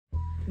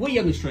We're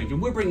Young and Strange,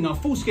 and we're bringing our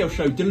full-scale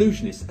show,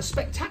 Delusionists, a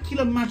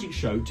spectacular magic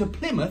show to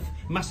Plymouth,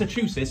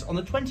 Massachusetts on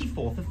the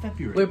 24th of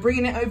February. We're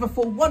bringing it over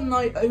for one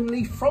night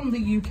only from the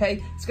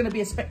UK. It's going to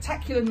be a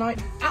spectacular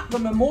night at the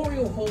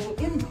Memorial Hall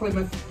in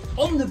Plymouth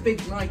on the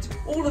big night.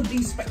 All of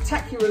these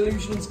spectacular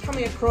illusions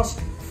coming across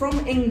from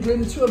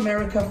England to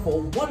America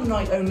for one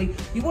night only.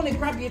 You want to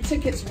grab your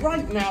tickets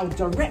right now,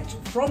 direct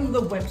from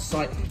the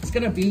website. It's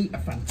going to be a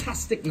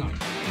fantastic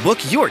night. Book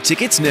your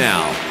tickets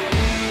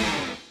now.